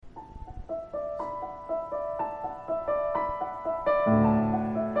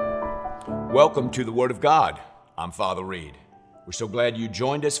Welcome to the Word of God. I'm Father Reid. We're so glad you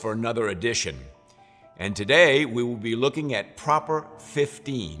joined us for another edition. And today we will be looking at Proper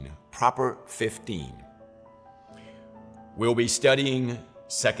 15. Proper 15. We'll be studying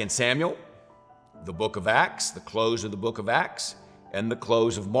 2 Samuel, the book of Acts, the close of the book of Acts, and the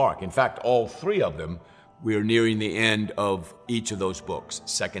close of Mark. In fact, all three of them, we are nearing the end of each of those books,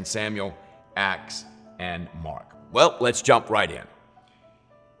 2 Samuel, Acts, and Mark. Well, let's jump right in.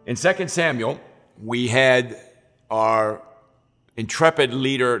 In 2 Samuel, we had our intrepid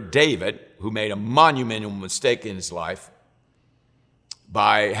leader David, who made a monumental mistake in his life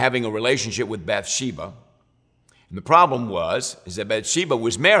by having a relationship with Bathsheba. And the problem is that Bathsheba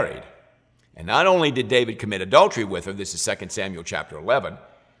was married. And not only did David commit adultery with her, this is 2 Samuel chapter 11,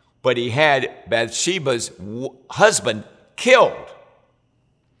 but he had Bathsheba's husband killed.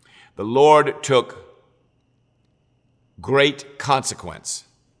 The Lord took great consequence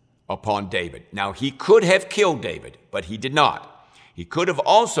upon David. Now, he could have killed David, but he did not. He could have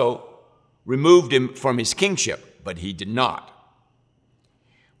also removed him from his kingship, but he did not.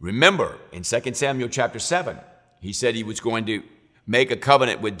 Remember, in 2 Samuel chapter 7, he said he was going to make a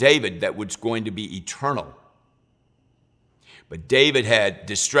covenant with David that was going to be eternal. But David had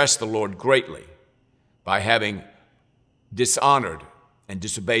distressed the Lord greatly by having dishonored and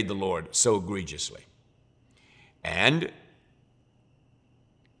disobeyed the Lord so egregiously. And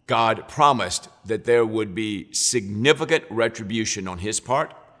God promised that there would be significant retribution on his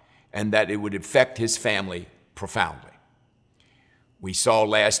part and that it would affect his family profoundly. We saw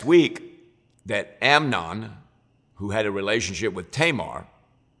last week that Amnon, who had a relationship with Tamar,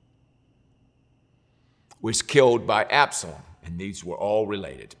 was killed by Absalom, and these were all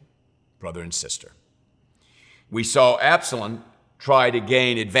related, brother and sister. We saw Absalom try to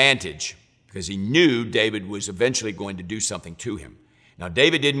gain advantage because he knew David was eventually going to do something to him. Now,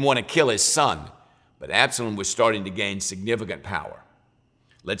 David didn't want to kill his son, but Absalom was starting to gain significant power.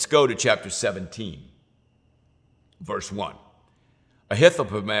 Let's go to chapter 17, verse 1.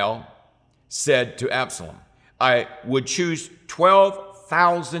 Ahithophel said to Absalom, I would choose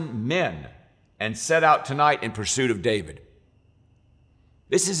 12,000 men and set out tonight in pursuit of David.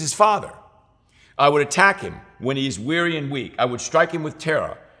 This is his father. I would attack him when he is weary and weak. I would strike him with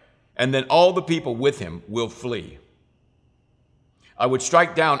terror, and then all the people with him will flee. I would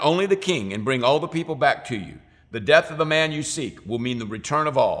strike down only the king and bring all the people back to you. The death of the man you seek will mean the return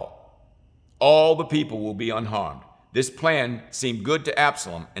of all. All the people will be unharmed. This plan seemed good to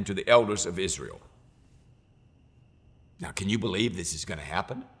Absalom and to the elders of Israel. Now, can you believe this is going to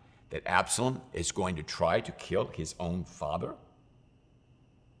happen? That Absalom is going to try to kill his own father?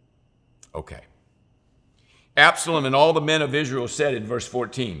 Okay. Absalom and all the men of Israel said in verse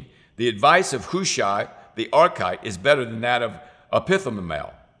 14, the advice of Hushai the Archite is better than that of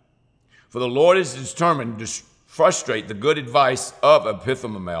Ahithophel. For the Lord is determined to frustrate the good advice of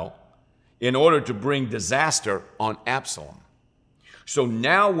Ahithophel in order to bring disaster on Absalom. So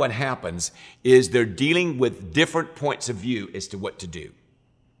now what happens is they're dealing with different points of view as to what to do.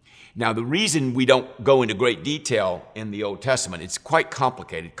 Now, the reason we don't go into great detail in the Old Testament, it's quite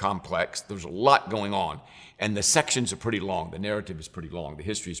complicated, complex. There's a lot going on, and the sections are pretty long. The narrative is pretty long. The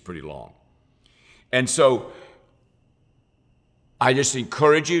history is pretty long. And so I just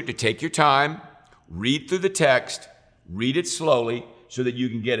encourage you to take your time, read through the text, read it slowly so that you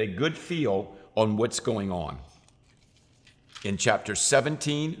can get a good feel on what's going on. In chapter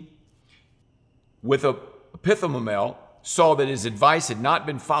 17, with Ahithophel saw that his advice had not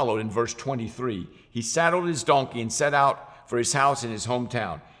been followed in verse 23. He saddled his donkey and set out for his house in his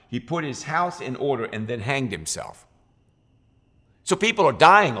hometown. He put his house in order and then hanged himself. So people are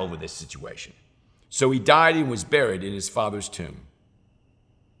dying over this situation. So he died and was buried in his father's tomb.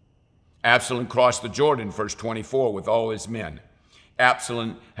 Absalom crossed the Jordan, verse 24, with all his men.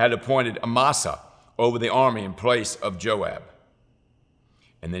 Absalom had appointed Amasa over the army in place of Joab.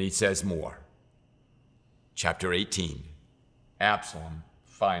 And then he says more. Chapter 18, Absalom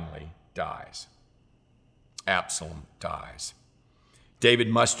finally dies. Absalom dies. David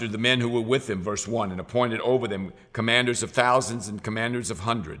mustered the men who were with him, verse 1, and appointed over them commanders of thousands and commanders of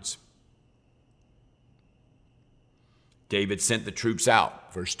hundreds. David sent the troops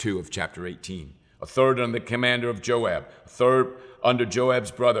out, verse 2 of chapter 18. A third under the commander of Joab, a third under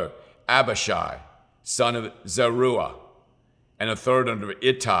Joab's brother, Abishai, son of Zeruiah, and a third under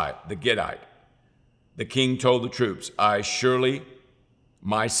Ittai the Gittite. The king told the troops, I surely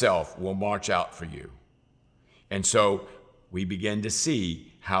myself will march out for you. And so we begin to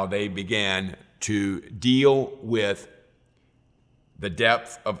see how they began to deal with the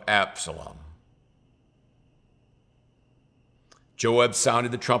depth of Absalom. Joab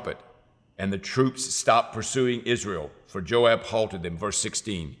sounded the trumpet, and the troops stopped pursuing Israel, for Joab halted them. Verse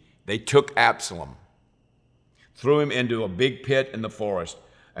 16, they took Absalom, threw him into a big pit in the forest,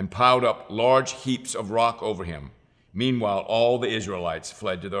 and piled up large heaps of rock over him. Meanwhile, all the Israelites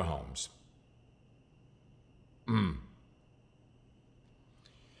fled to their homes.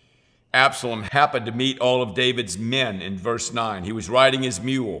 Absalom happened to meet all of David's men in verse 9. He was riding his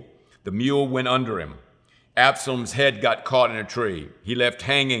mule. The mule went under him. Absalom's head got caught in a tree. He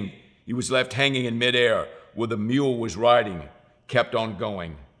was left hanging in midair where the mule was riding, kept on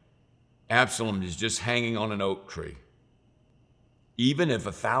going. Absalom is just hanging on an oak tree. Even if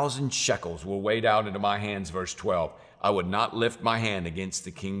 1,000 shekels were weighed out into my hands, verse 12, I would not lift my hand against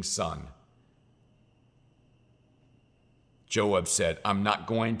the king's son. Joab said, I'm not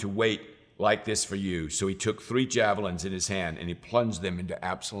going to wait like this for you. So he took 3 javelins in his hand and he plunged them into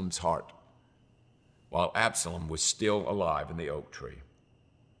Absalom's heart while Absalom was still alive in the oak tree.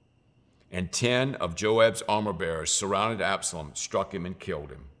 And 10 of Joab's armor bearers surrounded Absalom, struck him, and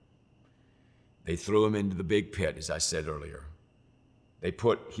killed him. They threw him into the big pit, as I said earlier. They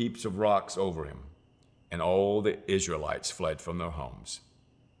put heaps of rocks over him, and all the Israelites fled from their homes.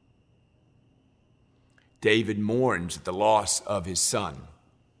 David mourns the loss of his son.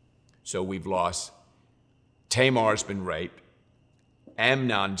 So we've lost, Tamar's been raped,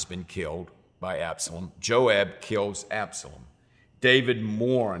 Amnon's been killed by Absalom, Joab kills Absalom. David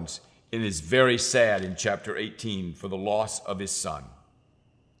mourns and is very sad in chapter 18 for the loss of his son.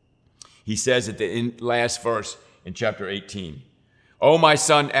 He says at the last verse in chapter 18, "Oh, my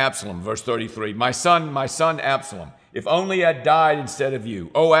son Absalom," verse 33, my son Absalom, if only I died instead of you.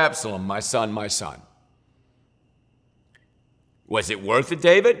 Oh, Absalom, my son, my son." Was it worth it,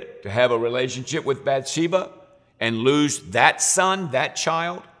 David, to have a relationship with Bathsheba and lose that son, that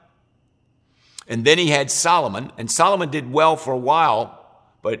child? And then he had Solomon, and Solomon did well for a while,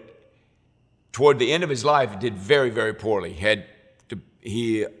 but toward the end of his life, he did very, very poorly.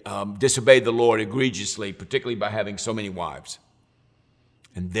 He disobeyed the Lord egregiously, particularly by having so many wives.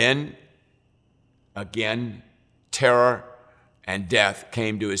 And then, again, terror and death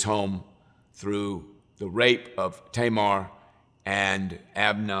came to his home through the rape of Tamar and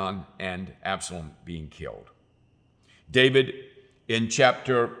Amnon and Absalom being killed. David, in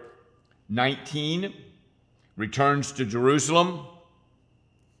chapter 19, returns to Jerusalem,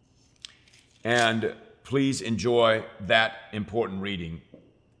 and please enjoy that important reading.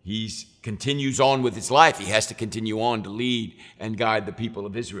 He continues on with his life. He has to continue on to lead and guide the people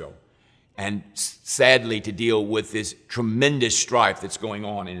of Israel, and sadly to deal with this tremendous strife that's going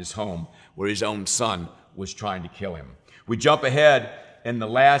on in his home where his own son was trying to kill him. We jump ahead in the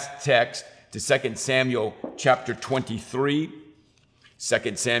last text to 2 Samuel chapter 23.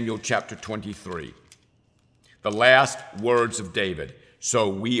 2 Samuel chapter 23. The last words of David. So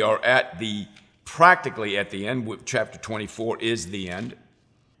we are practically at the end. Chapter 24 is the end.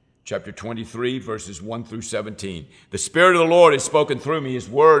 Chapter 23, verses 1 through 17. The Spirit of the Lord has spoken through me. His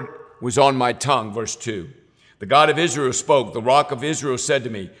word was on my tongue. Verse 2. The God of Israel spoke. The Rock of Israel said to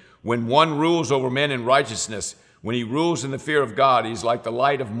me, when one rules over men in righteousness, when he rules in the fear of God, he's like the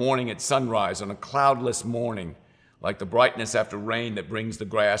light of morning at sunrise on a cloudless morning, like the brightness after rain that brings the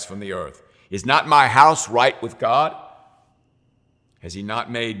grass from the earth. Is not my house right with God? Has he not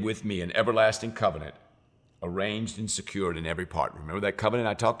made with me an everlasting covenant, arranged and secured in every part? Remember that covenant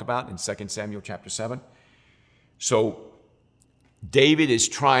I talked about in 2 Samuel chapter 7? So David is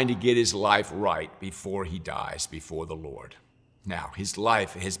trying to get his life right before he dies before the Lord. Now, his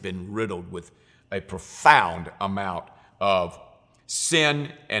life has been riddled with a profound amount of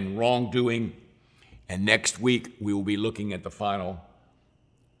sin and wrongdoing. And next week, we will be looking at the final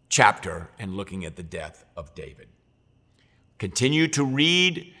chapter and looking at the death of David. Continue to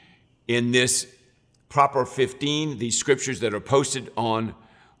read in this Proper 15, these scriptures that are posted on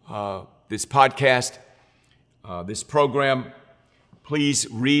this podcast, this program. Please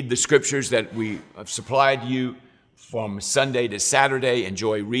read the scriptures that we have supplied you from Sunday to Saturday.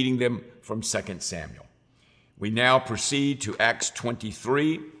 Enjoy reading them from 2 Samuel. We now proceed to Acts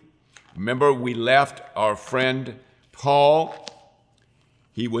 23. Remember, we left our friend Paul.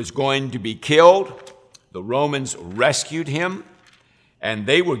 He was going to be killed. The Romans rescued him, and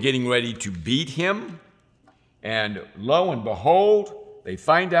they were getting ready to beat him. And lo and behold, they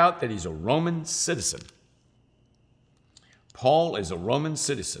find out that he's a Roman citizen. Paul is a Roman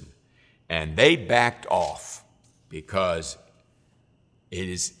citizen, and they backed off because it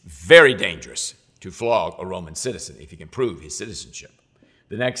is very dangerous to flog a Roman citizen if he can prove his citizenship.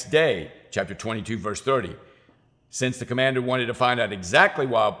 The next day, chapter 22, verse 30, since the commander wanted to find out exactly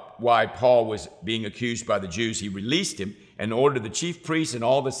why Paul was being accused by the Jews, he released him and ordered the chief priests and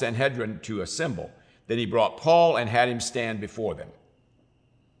all the Sanhedrin to assemble. Then he brought Paul and had him stand before them.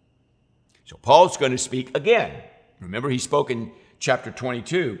 So Paul's going to speak again. Remember, he spoke in chapter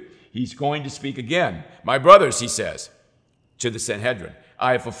 22. He's going to speak again. My brothers, he says to the Sanhedrin,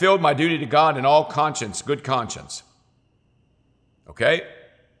 I have fulfilled my duty to God in all conscience, good conscience. Okay?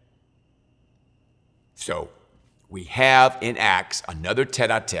 So we have in Acts another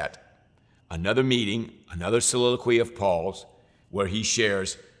tete-a-tete, another meeting, another soliloquy of Paul's where he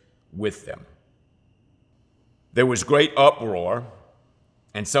shares with them. There was great uproar,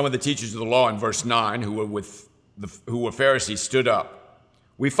 and some of the teachers of the law in verse 9 who were Pharisees stood up.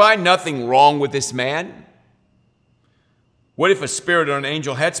 We find nothing wrong with this man. What if a spirit or an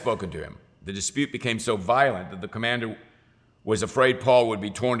angel had spoken to him? The dispute became so violent that the commander was afraid Paul would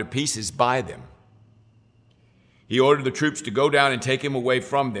be torn to pieces by them. He ordered the troops to go down and take him away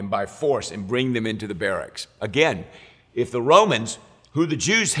from them by force and bring them into the barracks. Again, if the Romans, who the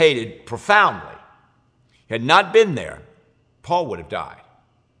Jews hated profoundly, had not been there, Paul would have died.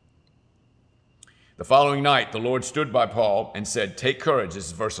 The following night, the Lord stood by Paul and said, take courage, this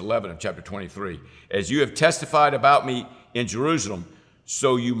is verse 11 of chapter 23. As you have testified about me in Jerusalem,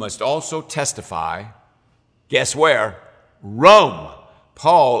 so you must also testify, guess where? Rome.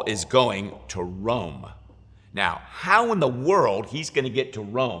 Paul is going to Rome. Now, how in the world he's going to get to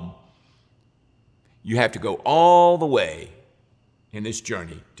Rome? You have to go all the way in this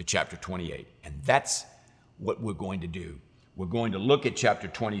journey to chapter 28. And that's what we're going to do. We're going to look at chapter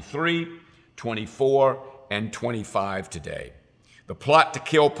 23, 24, and 25 today. The plot to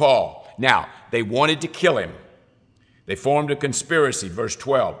kill Paul. Now, they wanted to kill him. They formed a conspiracy, verse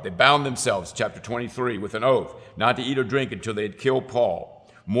 12. They bound themselves, chapter 23, with an oath, not to eat or drink until they had killed Paul.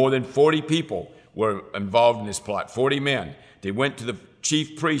 More than 40 people were involved in this plot, 40 men. They went to the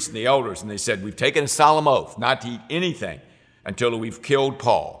chief priests and the elders, and they said, we've taken a solemn oath not to eat anything until we've killed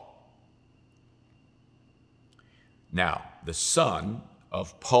Paul. Now, the son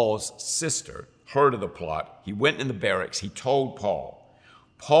of Paul's sister heard of the plot. He went in the barracks. He told Paul.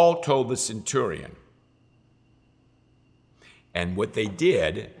 Paul told the centurion. And what they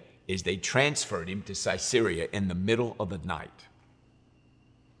did is they transferred him to Caesarea in the middle of the night.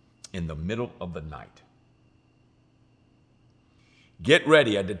 In the middle of the night. Get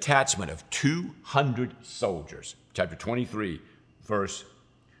ready, a detachment of 200 soldiers. Chapter 23, verse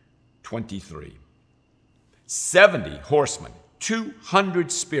 23. 70 horsemen,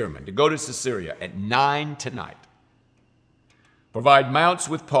 200 spearmen to go to Caesarea at 9 tonight. Provide mounts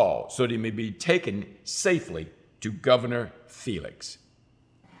with Paul so that he may be taken safely to Governor Felix.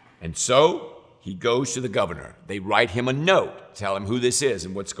 And so he goes to the governor. They write him a note, tell him who this is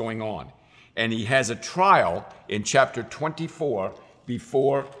and what's going on. And he has a trial in chapter 24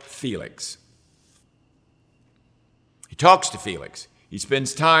 before Felix. He talks to Felix. He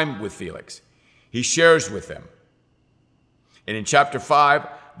spends time with Felix. He shares with them. And in chapter 5,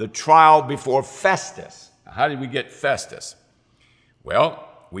 the trial before Festus. Now, how did we get Festus? Well,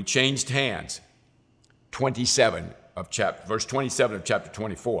 we changed hands. Verse 27 of chapter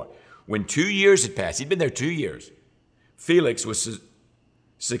 24. When 2 years had passed, he'd been there 2 years, Felix was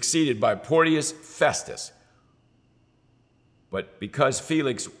succeeded by Porcius Festus. But because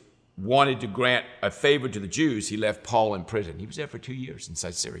Felix wanted to grant a favor to the Jews, he left Paul in prison. He was there for 2 years in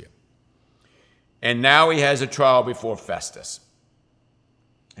Caesarea. And now he has a trial before Festus.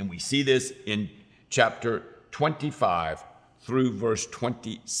 And we see this in chapter 25 through verse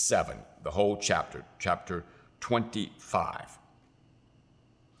 27, the whole chapter 25.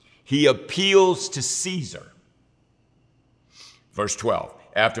 He appeals to Caesar. Verse 12,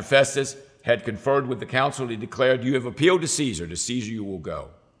 after Festus had conferred with the council, he declared, you have appealed to Caesar you will go.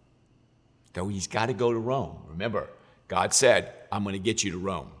 Though he's got to go to Rome. Remember, God said, I'm going to get you to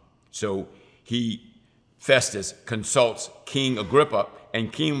Rome. So Festus consults King Agrippa,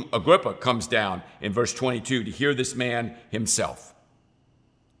 and King Agrippa comes down in verse 22 to hear this man himself.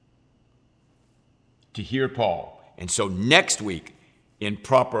 To hear Paul. And so next week, in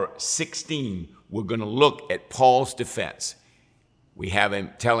proper 16, we're going to look at Paul's defense. We have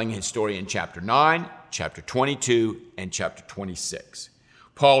him telling his story in chapter 9, chapter 22, and chapter 26.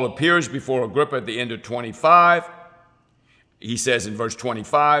 Paul appears before Agrippa at the end of 25. He says in verse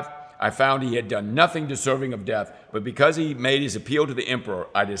 25, I found he had done nothing deserving of death, but because he made his appeal to the emperor,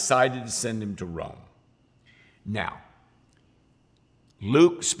 I decided to send him to Rome. Now,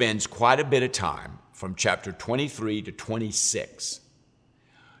 Luke spends quite a bit of time from chapter 23 to 26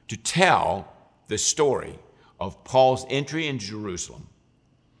 to tell the story of Paul's entry into Jerusalem,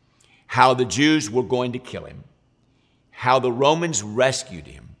 how the Jews were going to kill him, how the Romans rescued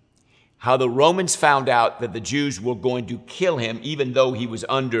him, how the Romans found out that the Jews were going to kill him even though he was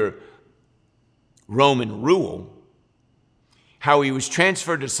under Roman rule, how he was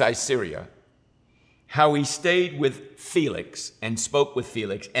transferred to Caesarea, how he stayed with Felix and spoke with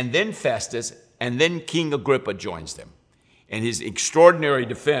Felix, and then Festus, and then King Agrippa joins them. And his extraordinary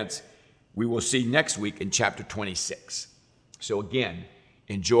defense we will see next week in chapter 26. So again,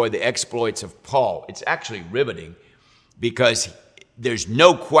 enjoy the exploits of Paul. It's actually riveting because there's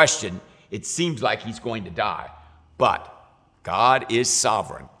no question it seems like he's going to die. But God is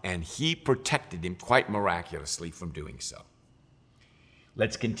sovereign, and he protected him quite miraculously from doing so.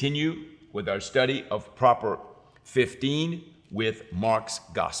 Let's continue with our study of Proper 15 with Mark's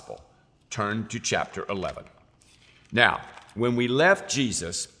Gospel. Turn to chapter 11. Now, when we left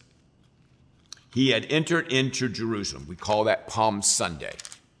Jesus, he had entered into Jerusalem. We call that Palm Sunday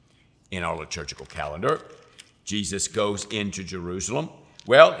in our liturgical calendar. Jesus goes into Jerusalem.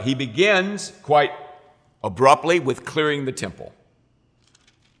 Well, he begins quite abruptly with clearing the temple.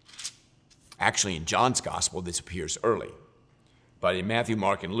 Actually, in John's Gospel, this appears early. But in Matthew,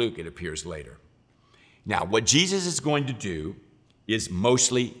 Mark, and Luke, it appears later. Now, what Jesus is going to do is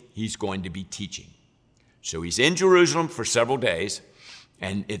mostly he's going to be teaching. So he's in Jerusalem for several days,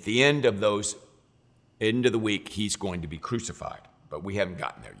 and at the end of the week, he's going to be crucified. But we haven't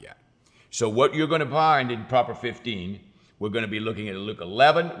gotten there yet. So what you're going to find in Proper 15, we're going to be looking at Luke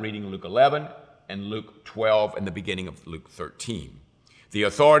 11, reading Luke 11, and Luke 12, and the beginning of Luke 13. The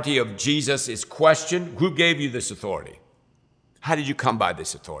authority of Jesus is questioned. Who gave you this authority? How did you come by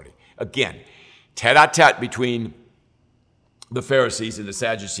this authority? Again, tete-a-tete between the Pharisees and the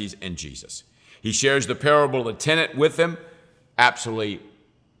Sadducees and Jesus. He shares the parable of the tenant with them, absolutely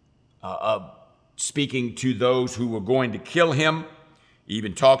speaking to those who were going to kill him. He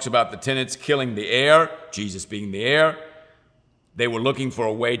even talks about the tenants killing the heir, Jesus being the heir. They were looking for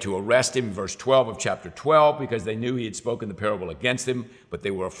a way to arrest him in verse 12 of chapter 12 because they knew he had spoken the parable against them, but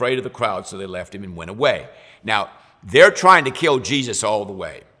they were afraid of the crowd, so they left him and went away. Now, they're trying to kill Jesus all the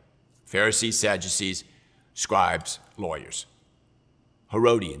way. Pharisees, Sadducees, scribes, lawyers,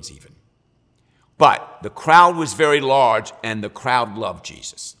 Herodians even. But the crowd was very large, and the crowd loved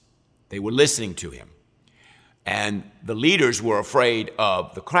Jesus. They were listening to him. And the leaders were afraid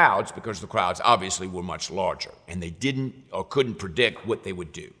of the crowds because the crowds obviously were much larger, and they didn't or couldn't predict what they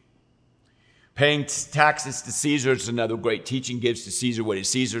would do. Paying taxes to Caesar is another great teaching. Gives to Caesar what is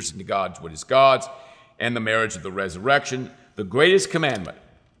Caesar's and to God what is God's. And the marriage of the resurrection. The greatest commandment.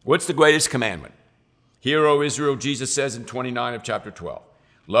 What's the greatest commandment? Hear, O Israel, Jesus says in 29 of chapter 12.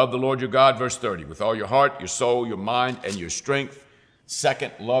 Love the Lord your God, verse 30, with all your heart, your soul, your mind, and your strength.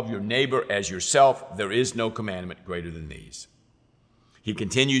 Second, love your neighbor as yourself. There is no commandment greater than these. He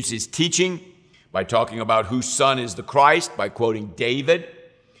continues his teaching by talking about whose son is the Christ, by quoting David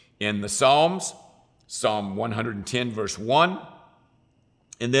in the Psalms, Psalm 110, verse 1.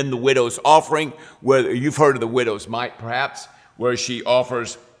 And then the widow's offering, where you've heard of the widow's mite, perhaps, where she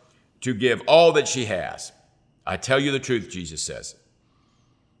offers to give all that she has. I tell you the truth, Jesus says.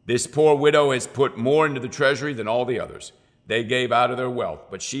 This poor widow has put more into the treasury than all the others. They gave out of their wealth,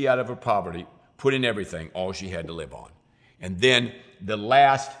 but she out of her poverty put in everything, all she had to live on. And then the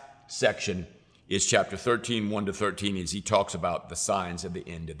last section is chapter 13, 1 to 13, as he talks about the signs of the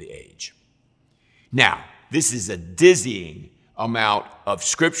end of the age. Now, this is a dizzying amount of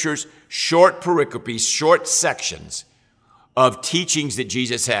scriptures, short pericopes, short sections of teachings that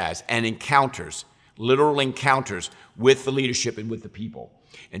Jesus has and encounters, literal encounters with the leadership and with the people.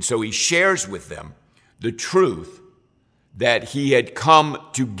 And so he shares with them the truth that he had come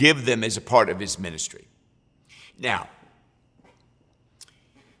to give them as a part of his ministry. Now,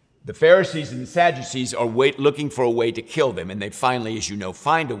 the Pharisees and the Sadducees are looking for a way to kill them, and they finally, as you know,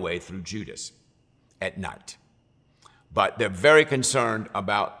 find a way through Judas at night. But they're very concerned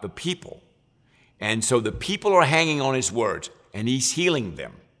about the people. And so the people are hanging on his words, and he's healing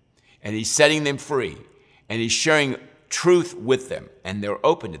them, and he's setting them free, and he's sharing truth with them, and they're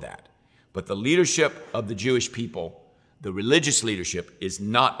open to that. But the leadership of the Jewish people, the religious leadership, is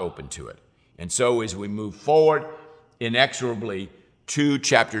not open to it. And so as we move forward inexorably to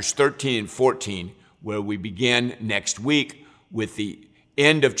chapters 13 and 14, where we begin next week with the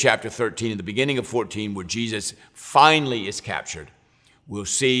end of chapter 13 and the beginning of 14, where Jesus finally is captured, we'll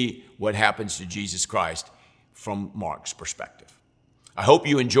see what happens to Jesus Christ from Mark's perspective. I hope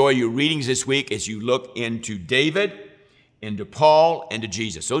you enjoy your readings this week as you look into David, into Paul, and to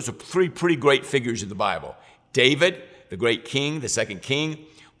Jesus. Those are three pretty great figures of the Bible. David, the great king, the second king.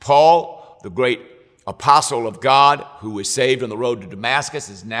 Paul, the great apostle of God, who was saved on the road to Damascus,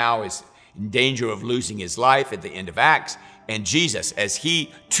 is in danger of losing his life at the end of Acts. and Jesus, as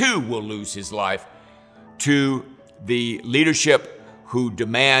he too will lose his life to the leadership who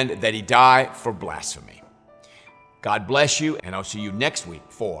demand that he die for blasphemy. God bless you, and I'll see you next week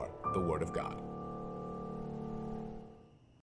for the Word of God.